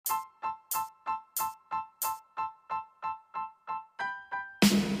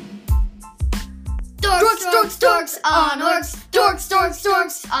dorks, dorks on orcs. Dorks, dorks,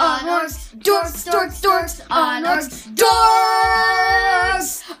 dorks on orcs. Dorks, dorks, dorks on orcs.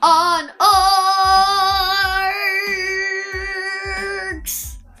 Dorks on orcs.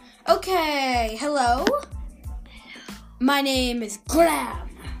 Okay, hello. My name is Graham.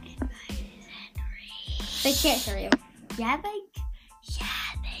 And mine is Henry. They can't hear you. Yeah, they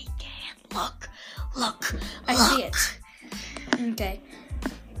can. Look. I see it.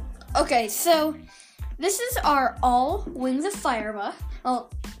 Okay, so this is our All Wings of Fire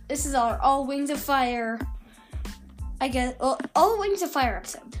this is our All Wings of Fire, All Wings of Fire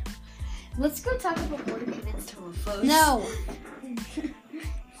episode. Let's go talk about 40 minutes to our foes. No.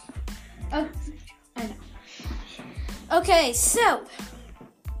 Oh, I know. Okay, so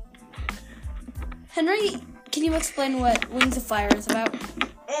Henry, can you explain what Wings of Fire is about?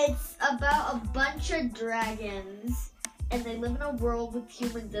 It's about a bunch of dragons, and they live in a world with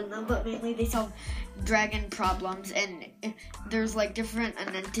humans in them, but mainly they solve dragon problems, and there's like different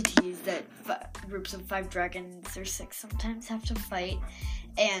entities that groups of 5 dragons or 6 sometimes have to fight,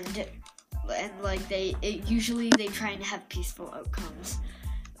 and like usually they try and have peaceful outcomes.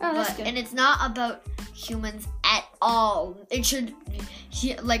 Oh, that's good. And it's not about humans at all. It should,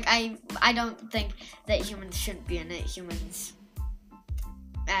 I don't think that humans shouldn't be in it. Humans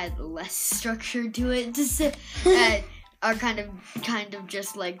add less structure to it. Are kind of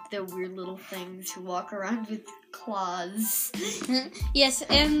just like the weird little things who walk around with claws. Yes,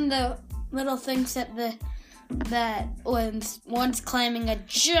 and the little things that one's climbing a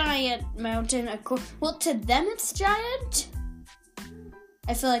giant mountain. Well, to them it's giant.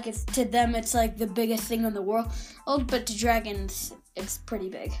 I feel like to them it's like the biggest thing in the world. Oh, but to dragons it's pretty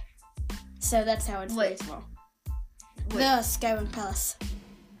big. So that's how it's very small. The Skywing Palace.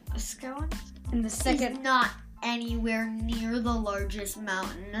 A Skywing? And the second is not anywhere near the largest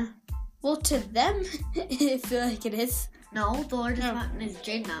mountain. Well, to them I feel like it is. No, the largest mountain is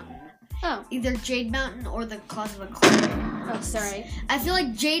Jade Mountain. Oh. Either Jade Mountain or the Claws of the Clouds. Oh, sorry. I feel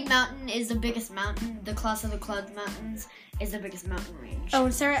like Jade Mountain is the biggest mountain. The Claws of the Clouds Mountains is the biggest mountain range. Oh,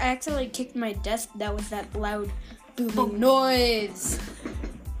 and sorry, I accidentally kicked my desk. That was that loud booming noise.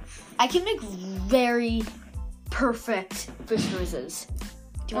 I can make very perfect fish noises.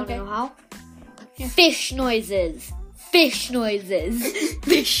 Do you want to know how? Yeah. Fish noises. Fish noises.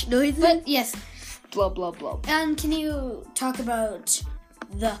 Fish noises. But yes. Blah, blah, blah. And can you talk about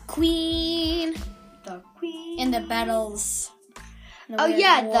the Queen? The Queen. And the battles. Oh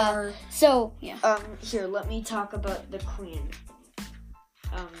yeah, war. Here, let me talk about the Queen.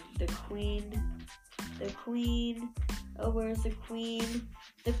 The Queen. Oh, where's the Queen?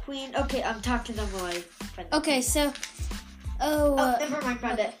 The Queen. Okay, talk to them while I find it. Okay, so. Never mind,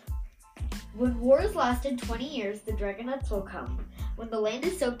 found it. When wars lasted 20 years, the Dragonets will come. When the land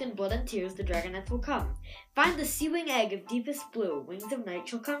is soaked in blood and tears, the Dragonets will come. Find the sea-wing egg of deepest blue. Wings of night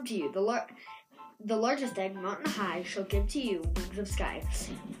shall come to you. The largest egg, mountain high, shall give to you wings of sky.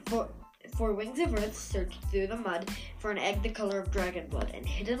 For wings of earth, search through the mud for an egg the color of dragon blood, and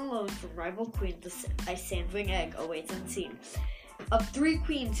hidden alone from rival queens, a sandwing egg awaits unseen. Of 3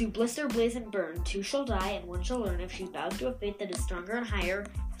 queens who blister, blaze, and burn, 2 shall die, and 1 shall learn if she bows to a fate that is stronger and higher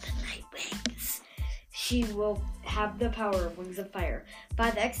than night wings. She will have the power of wings of fire.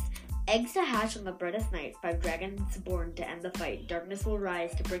 5 eggs to hatch on the brightest night. 5 dragons born to end the fight. Darkness will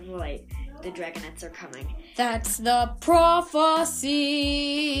rise to bring the light. The Dragonets are coming. That's the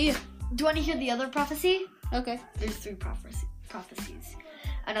prophecy. Do you want to hear the other prophecy? Okay. There's 3 prophecies.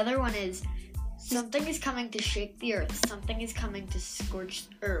 Another one is, something is coming to shake the earth. Something is coming to scorch.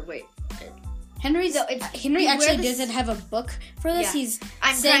 Henry actually doesn't have a book for this. Yeah. He's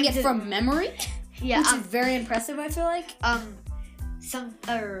saying it from memory. Yeah. Which is very impressive, I feel like.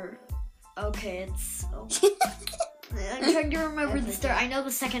 Okay, it's. Oh. I'm trying to remember the start. I know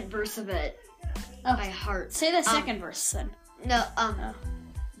the second verse of it by heart. Say the second verse then. No.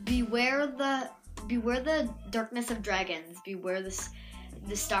 Beware the darkness of dragons. Beware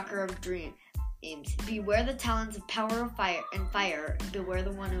the stalker of dreams. Beware the talons of power of fire. Beware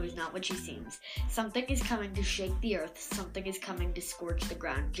the one who is not what she seems. Something is coming to shake the earth. Something is coming to scorch the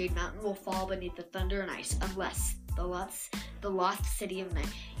ground. Jade Mountain will fall beneath the thunder and ice, unless the lost city of night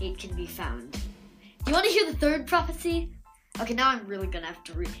can be found. Do you want to hear the third prophecy? Okay, now I'm really gonna have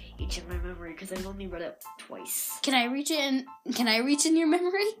to read each in my memory because I've only read it twice. Can I reach in your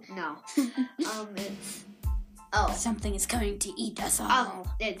memory? No. It's. Something is coming to eat us all.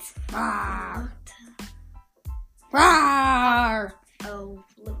 It's. Rawr. Rawr. Oh,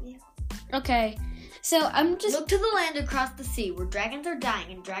 let me. Okay, so I'm just. Look to the land across the sea where dragons are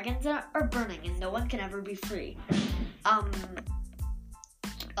dying and dragons are burning and no one can ever be free. Huh.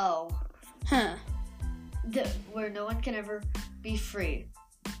 where no one can ever be free.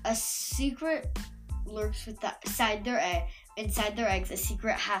 A secret lurks inside their eggs. A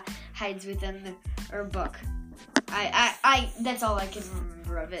secret hides within their book. I that's all I can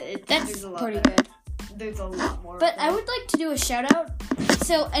remember of it. That's pretty good. There's a lot more. But I would like to do a shout out.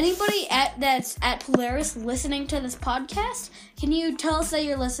 So anybody that's at Polaris listening to this podcast, can you tell us that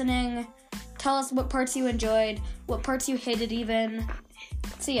you're listening? Tell us what parts you enjoyed, what parts you hated even.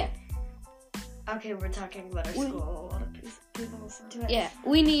 So yeah. Okay, we're talking about our school. A lot of people listen to it. Yeah,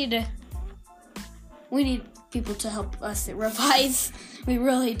 we need people to help us revise. We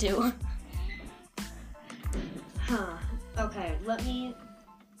really do. Huh. Okay, let me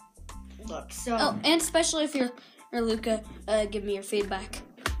look. So. Oh, and especially if you're Luca, give me your feedback.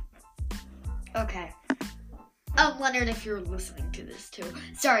 Okay. Leonard, if you're listening to this too.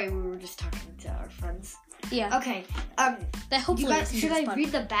 Sorry, we were just talking to our friends. Yeah. Okay. That hopefully should I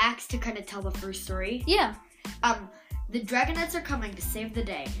read the backs to kind of tell the first story? Yeah. The Dragonets are coming to save the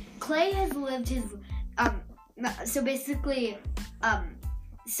day. Clay has lived his so basically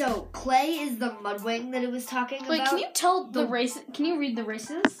so Clay is the Mudwing that it was talking about. Wait, can you tell the race? Can you read the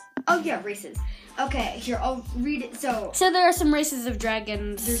races? Oh yeah, races. Okay, here I'll read it. So there are some races of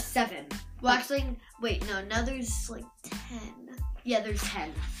dragons. There's 7. Well, actually, wait, no, now there's like 10. Yeah, there's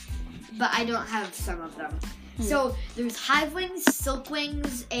 10, but I don't have some of them. So there's Hivewings,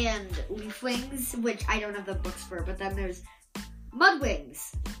 Silkwings, and Leafwings, which I don't have the books for. But then there's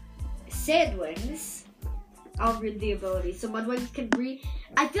Mudwings, Sandwings. I'll read the ability. So Mudwings can breathe.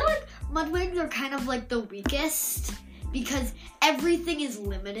 I feel like Mudwings are kind of like the weakest because everything is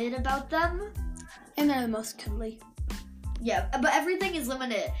limited about them. And they're the most cuddly. Yeah, but everything is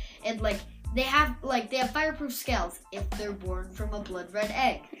limited, and like they have fireproof scales if they're born from a blood red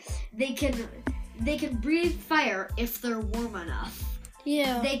egg. They can breathe fire if they're warm enough.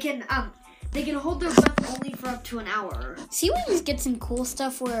 Yeah. They can hold their breath only for up to an hour. Seawings get some cool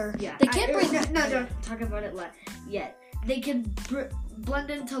stuff where they can't breathe. No, don't talk about it yet. They can blend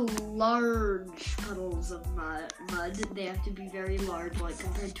into large puddles of mud. They have to be very large, like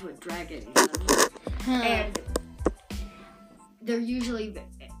compared to a dragon. And they're usually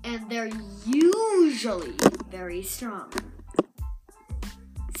very strong.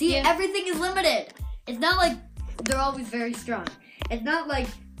 See, everything is limited. It's not like they're always very strong. It's not like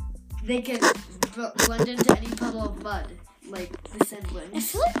they can blend into any puddle of mud like the Sandwings. I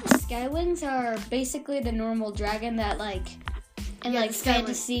feel like the Skywings are basically the normal dragon that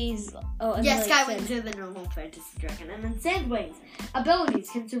fantasies. Skywings are the normal fantasy dragon, and then Sandwings abilities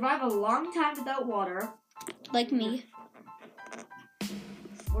can survive a long time without water. Like me.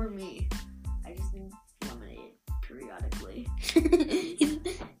 Or me. I just need lemonade periodically.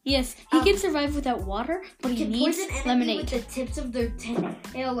 Yes, he can survive without water, but he needs lemonade. With the tips of their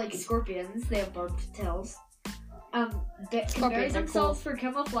tail, like scorpions. They have barbed tails. They can bury themselves for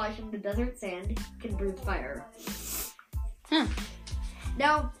camouflage in the desert sand. Can breathe fire. Huh.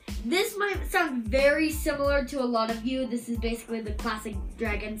 Now, this might sound very similar to a lot of you. This is basically the classic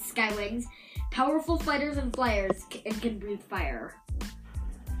dragon, Skywings. Powerful fighters and flyers can breathe fire.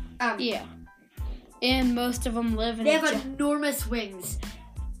 Yeah. And most of them live in They have enormous wings.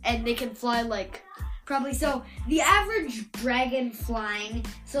 And they can fly like probably so the average dragon flying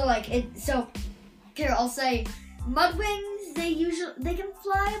here I'll say Mudwings they can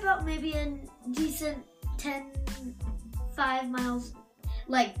fly about maybe a decent 5 miles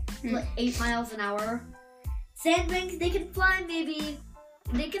like 8 miles an hour. Sandwings they can fly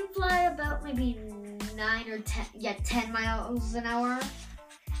about maybe 9 or 10 miles an hour.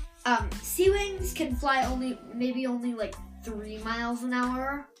 Seawings can fly only like 3 miles an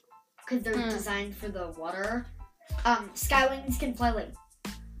hour because they're designed for the water. Skywings can fly like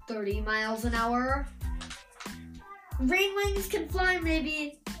 30 miles an hour. Rainwings can fly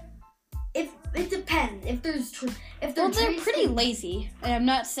maybe it depends if they're pretty lazy, and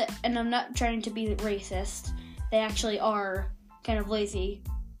I'm not trying to be racist. They actually are kind of lazy.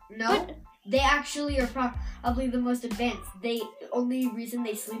 No. They actually are probably the most advanced. The only reason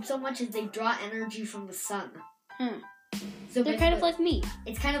they sleep so much is they draw energy from the sun. So they're kind of like me.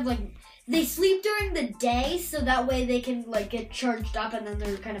 It's kind of like they sleep during the day, so that way they can like get charged up, and then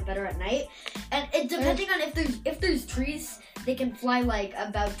they're kind of better at night. And it depending on if there's trees, they can fly like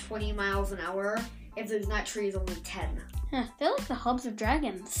about 20 miles an hour. If there's not trees, only 10. They're like the hubs of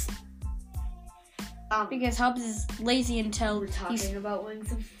dragons. Because Hobbs is lazy until we're talking about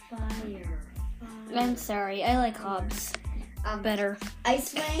wings of fire. I'm sorry, I like Hobbs better.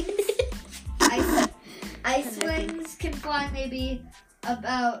 Ice wings. Ice wings can fly maybe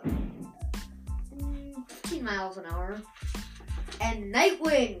about 15 miles an hour. and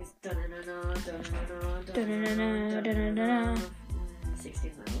Nightwings.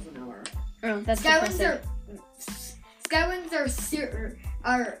 16 miles an hour. Oh, that's Skywings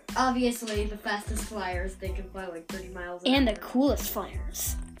are obviously the fastest flyers. They can fly like 30 miles an hour. And the coolest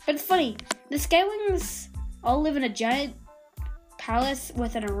flyers. But it's funny, the Skywings all live in a giant palace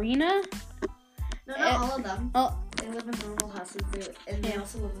with an arena. No, not all of them. Oh, they live in normal houses, they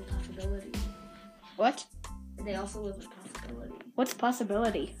also live in Possibility. What? They also live in Possibility. What's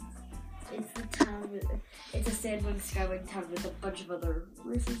Possibility? It's the town. It's a Sandwing Skywing town with a bunch of other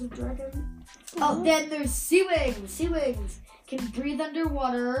races of dragon. Oh, then there's Seawings. Seawings can breathe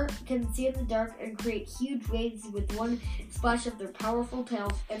underwater, can see in the dark, and create huge waves with one splash of their powerful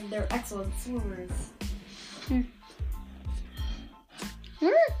tails, and they're excellent swimmers.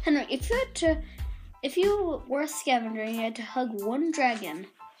 Henry, if you were a scavenger and you had to hug one dragon,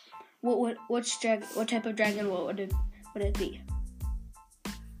 what type of dragon would it be?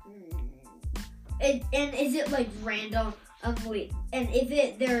 And is it like random? And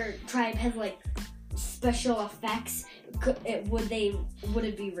if their tribe has like special effects, would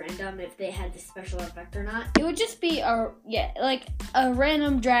it be random if they had the special effect or not? It would just be like a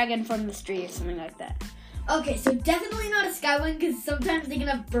random dragon from the street or something like that. Okay, so definitely not a Skywing because sometimes they can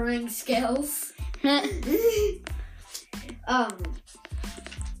have burning scales. Not an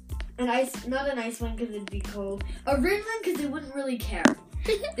Icewind because it'd be cold. A Ringwing because they wouldn't really care.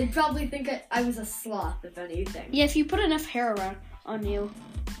 They'd probably think I was a sloth, if anything. Yeah, if you put enough hair around on you.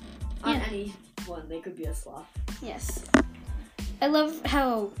 On anyone, they could be a sloth. Yes. I love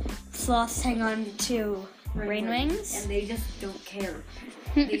how sloths hang on to Rainwings. And they just don't care.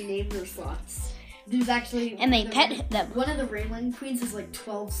 They name their sloths. There's actually... And they pet them. One of the Rainwing queens has like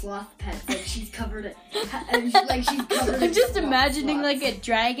 12 sloth pets. Like she's covered it. I'm just imagining sloths. Like a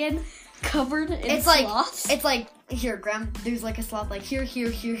dragon covered in sloths. It's like, here, Graham, there's like a sloth like here.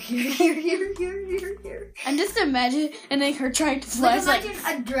 I'm just imagining her trying to fly. Like imagine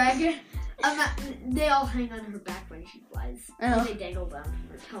a dragon. They all hang on her back when she flies. Oh. And they dangle down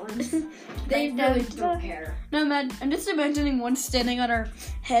her talons. They really don't care. No, man, I'm just imagining one standing on her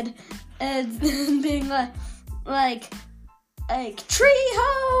head and being like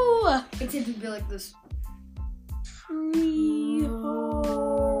tree-ho! Except it'd be like this. Tree-ho.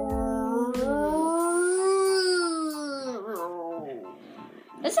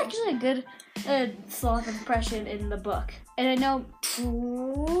 That's actually a good sloth impression in the book. And I know...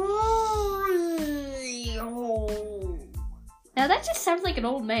 Now that just sounds like an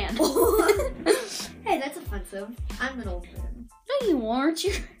old man. Hey, that's offensive. I'm an old man. No, you aren't.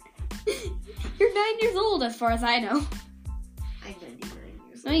 You're 9 years old as far as I know. I'm 99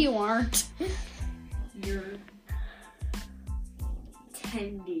 years old. No, you aren't. You're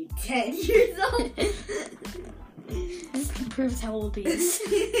 10 years old. This proves how old he is.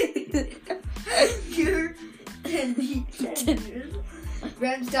 You're 10 years old.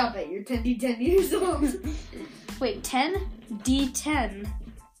 Graham, stop it. You're 10 years old. Wait, 10? D10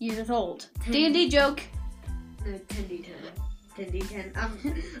 years old. D&D joke. No, 10D10. 10D10.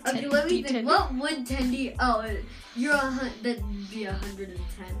 Okay, let me think. What would 10D... Oh, that'd be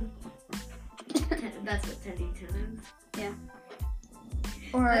 110. That's what 10D10 is. Yeah.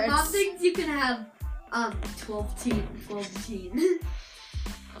 Or my mom thinks you can have 12 teen.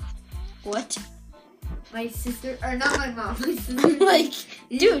 What? My sister, or not my mom, my sister. Like,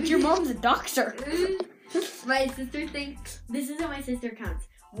 dude, your mom's a doctor. My sister thinks, this is how my sister counts.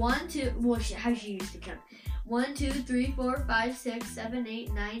 1, 2, well, how she used to count. 1, 2, 3, 4, 5, 6, 7,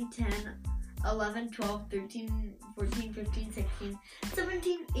 8, 9, 10, 11, 12, 13, 14, 15, 16,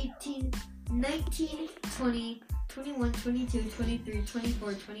 17, 18, 19, 20, 21, 22, 23,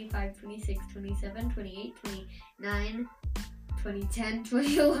 24, 25, 26, 27, 28, 29, 2010,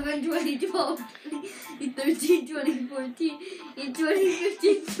 2011, 2012, 2013, 2014, and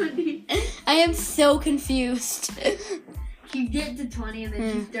 2015, 20. I am so confused. You get to 20 and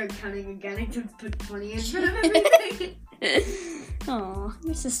then you start counting again and to put 20 in front of everything. Aw,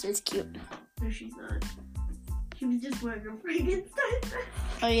 your sister's cute. No, she's not. She was just wearing a Frankenstein mask.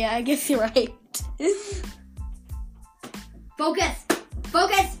 Oh yeah, I guess you're right. Focus!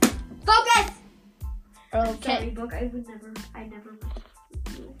 Okay. Sorry, book. I never.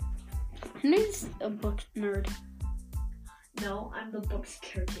 Henry's a book nerd. No, I'm the book's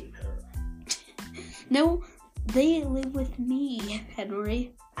caretaker. No, they live with me,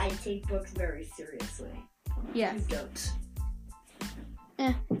 Henry. I take books very seriously. Yeah. You don't.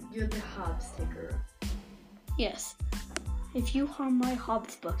 You're the Hobbs taker. Yes. If you harm my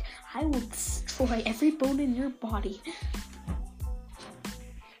Hobbs book, I will destroy every bone in your body.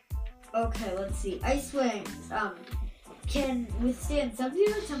 Okay, let's see. Ice Wings. can withstand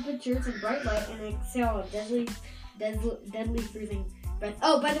sub-zero temperatures and bright light and exhale a deadly freezing breath.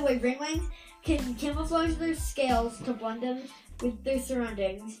 Oh, by the way, ringwings can camouflage their scales to blend in with their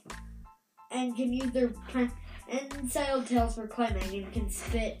surroundings and can use their prehensile tails for climbing and can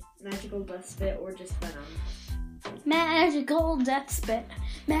spit magical death spit or just venom. Magical death spit.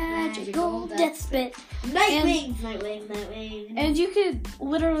 Magical death spit. Nightwing. And you could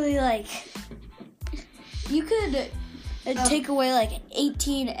literally, take away,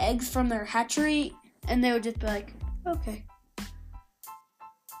 18 eggs from their hatchery, and they would just be like, okay.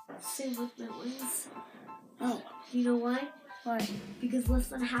 Same with nightwings. Oh. You know why? Why? Because less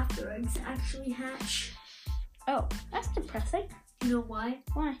than half their eggs actually hatch. Oh, that's depressing. You know why?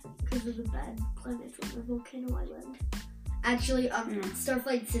 Why? Because of the bad climate from the volcano island. Actually,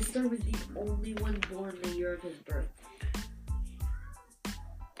 Starflight's sister was the only one born the year of his birth.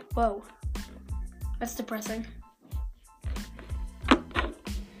 Whoa. That's depressing.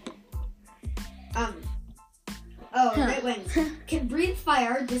 Nightwings can breathe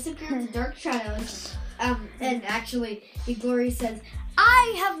fire, disappear into dark shadows. And actually, the Glory says,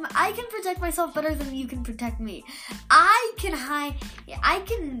 I can protect myself better than you can protect me. I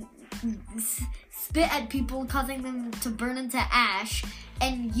can spit at people, causing them to burn into ash,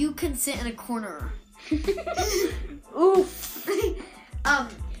 and you can sit in a corner. Oof.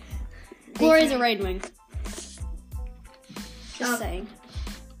 Glory's a Rainwing. Just saying.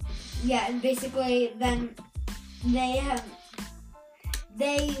 Yeah, and basically, then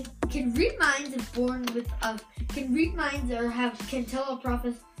they can read minds if born with can read minds or can tell a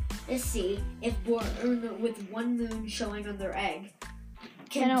prophecy if born with one moon showing on their egg.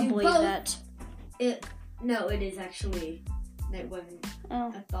 I don't believe both. That. It is actually Nightwing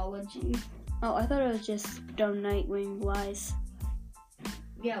mythology. Oh, I thought it was just dumb Nightwing lies.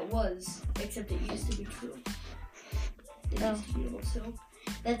 Yeah, it was, except it used to be true. It used to be able to.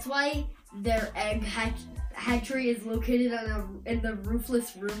 That's why their egg hatchery is located in the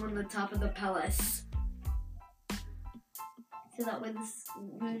roofless room on the top of the palace. So that way the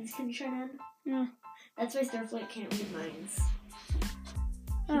moons can shine in. Yeah. That's why Starflight can't read minds.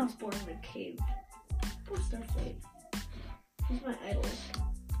 He was born in a cave. Poor Starflight. He's my idol.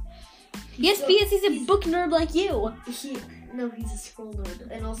 Because he's a book nerd like you. He's a scroll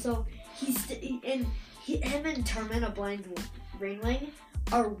nerd. And also, him and Termin, a blind Rainwing,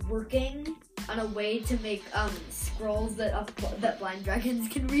 are working on a way to make scrolls that blind dragons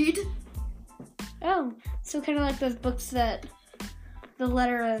can read. Oh, so kind of like those books that the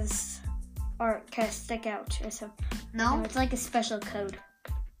letters are kind of stick out or something. No, it's like a special code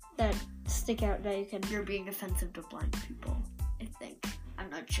that stick out that you can. You're being offensive to blind people, I think. I'm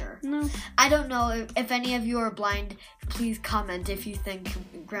not sure. No. I don't know if any of you are blind. Please comment if you think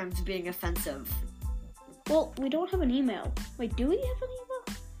Graham's being offensive. Well, we don't have an email. Wait, do we have an email?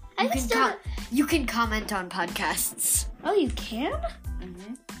 You can comment on podcasts. Oh, you can?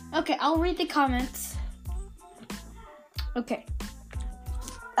 Mm-hmm. Okay, I'll read the comments. Okay.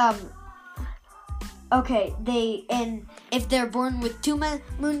 Okay, if they're born with two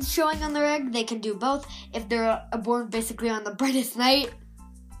moons showing on their egg, they can do both. If they're born basically on the brightest night,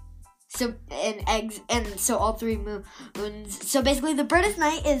 so all three moons. So basically, the brightest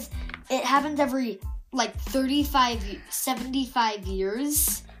night it happens every 75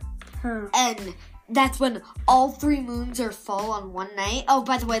 years. And that's when all three moons are full on one night. Oh,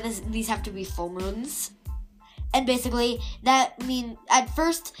 by the way, these have to be full moons. And basically, that means at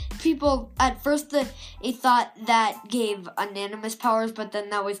first they thought that gave unanimous powers, but then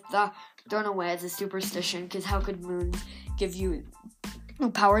that was thrown away as a superstition, because how could moons give you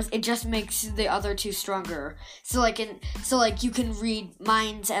powers? It just makes the other two stronger. So you can read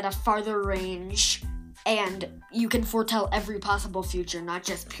minds at a farther range, and you can foretell every possible future, not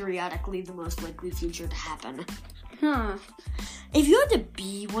just periodically the most likely future to happen. If you had to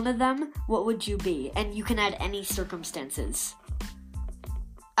be one of them, what would you be? And you can add any circumstances.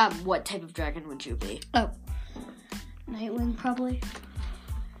 What type of dragon would you be? Oh, Nightwing, probably.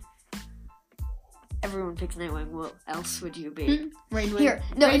 Everyone picks Nightwing. What else would you be? Rainwing.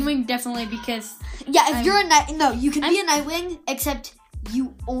 Rainwing, definitely, because... Yeah, if you're a Night... No, you can be a Nightwing, except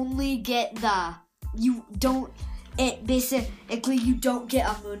you only get you don't get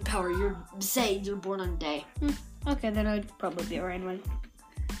a moon power. You're born on day. Okay, then I'd probably be a Rainwing.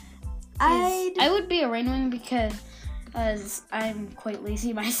 I would be a Rainwing because I'm quite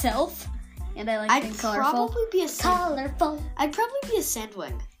lazy myself, and I like being colorful. I'd probably be a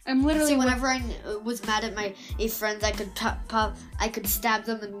Sandwing. I'm literally. So whenever I was mad at my friends, I could stab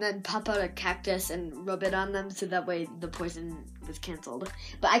them and then pop out a cactus and rub it on them, so that way the poison was canceled.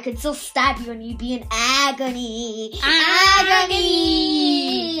 But I could still stab you and you'd be in agony.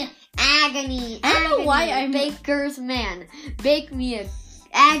 Agony. Agony. I don't know why I'm Baker's man. Bake me a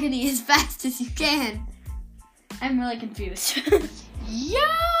agony as fast as you can. I'm really confused. Yeah.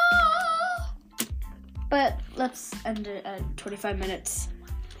 But let's end it at 25 minutes.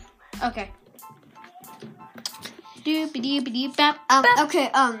 Okay.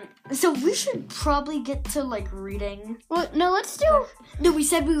 Okay, so we should probably get to, like, reading. Well, no, let's do... No, we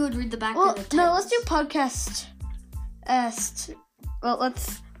said we would read the back of the titles. No, let's do podcast. Well,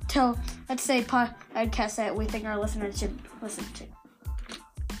 let's say podcast that we think our listeners should listen to.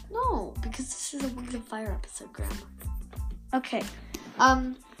 No, because this is a Wings of Fire episode, Graham. Okay.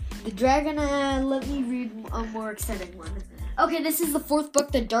 The Dragon, let me read a more exciting one. Okay, this is the 4th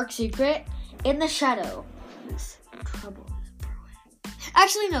book, The Dark Secret. In the Shadow. This trouble is brewing.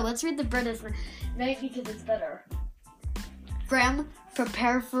 Actually, no, let's read the British Night because it's better. Graham,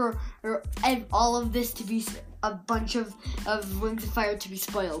 prepare for all of this to be a bunch of Wings of Fire to be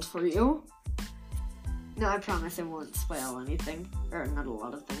spoiled for you. No, I promise I won't spoil anything. Or not a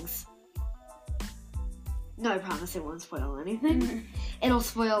lot of things. No, I promise it won't spoil anything. Mm-hmm. It'll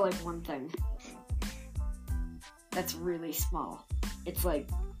spoil, like, one thing. That's really small. It's like...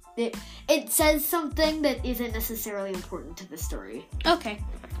 It says something that isn't necessarily important to the story. Okay.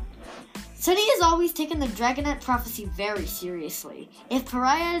 Sunny has always taken the Dragonet prophecy very seriously. If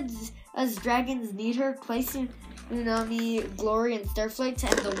Pariah's dragons need her, placing Tsunami, Glory, and Starflight to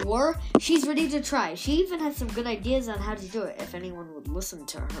end the war, she's ready to try. She even has some good ideas on how to do it, if anyone would listen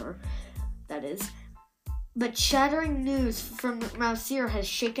to her, that is. But shattering news from Mousir has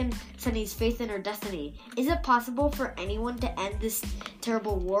shaken Sunny's faith in her destiny. Is it possible for anyone to end this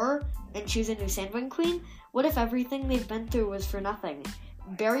terrible war and choose a new Sandwing Queen? What if everything they've been through was for nothing?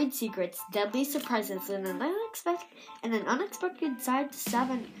 Buried secrets, deadly surprises, and an unexpected side to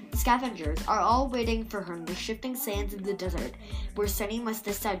scavengers are all waiting for her in the shifting sands of the desert, where Sunny must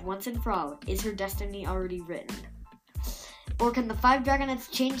decide once and for all, is her destiny already written? Or can the 5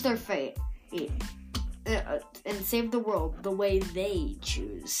 Dragonets change their fate? And save the world the way they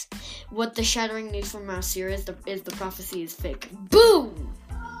choose. What the shattering news from Mousir is the prophecy is fake. Boom!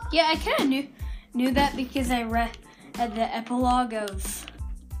 Yeah, I kind of knew that because I read the epilogue of...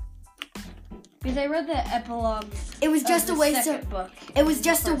 Because I read the epilogue. It was just a way so. Book. It was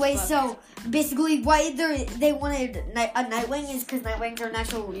just a way so. Basically, why they wanted a Nightwing is because Nightwings are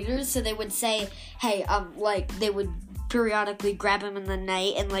natural leaders. So they would say, hey, like they would periodically grab him in the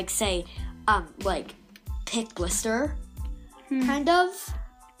night and like say, like. Pick Blister, kind of.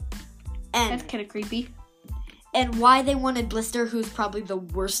 And that's kind of creepy. And why they wanted Blister, who's probably the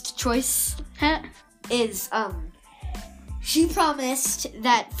worst choice, is, she promised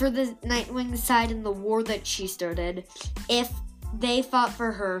that for the Nightwing side in the war that she started, if they fought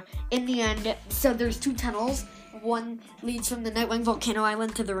for her, in the end, so there's 2 tunnels. One leads from the Nightwing Volcano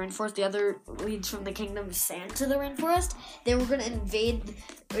Island to the Rainforest. The other leads from the Kingdom of Sand to the Rainforest. They were going to invade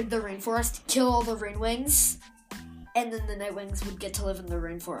the Rainforest, kill all the Rainwings, and then the Nightwings would get to live in the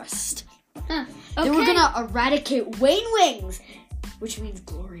Rainforest. Okay. They were going to eradicate Wanewings, which means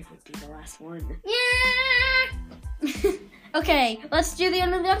Glory would be the last one. Yeah! Okay, let's do the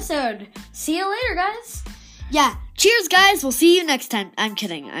end of the episode. See you later, guys. Yeah, cheers, guys. We'll see you next time. I'm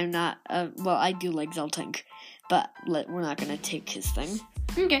kidding. I'm not, well, I do like Zeltink. But we're not going to take his thing.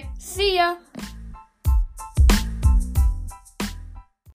 Okay, see ya.